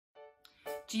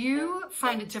Do you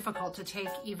find it difficult to take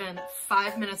even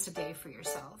 5 minutes a day for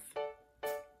yourself?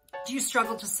 Do you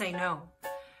struggle to say no?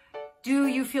 Do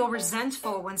you feel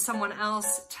resentful when someone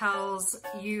else tells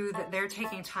you that they're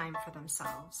taking time for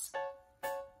themselves?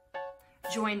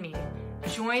 Join me.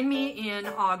 Join me in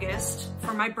August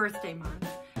for my birthday month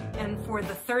and for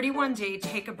the 31-day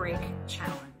Take a Break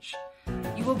challenge.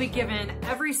 You will be given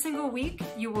every single week,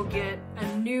 you will get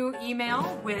a new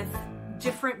email with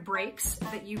different breaks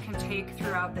that you can take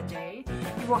throughout the day.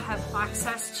 You will have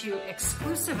access to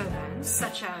exclusive events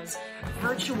such as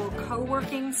virtual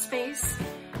co-working space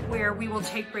where we will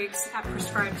take breaks at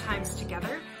prescribed times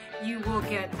together. You will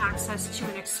get access to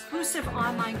an exclusive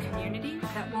online community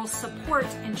that will support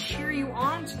and cheer you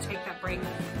on to take that break,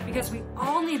 because we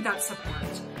all need that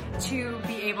support to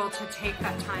be able to take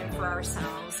that time for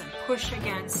ourselves and push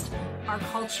against our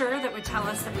culture that would tell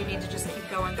us that we need to just keep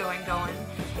going.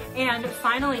 And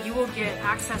finally, you will get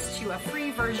access to a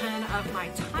free version of my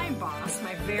Time Boss,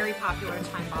 my very popular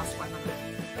Time Boss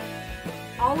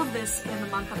webinar. All of this in the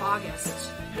month of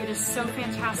August. It is so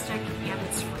fantastic and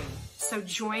it's free. So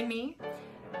join me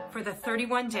for the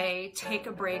 31-day Take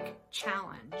a Break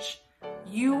challenge.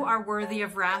 You are worthy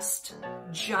of rest.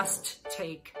 Just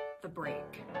take the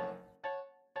break.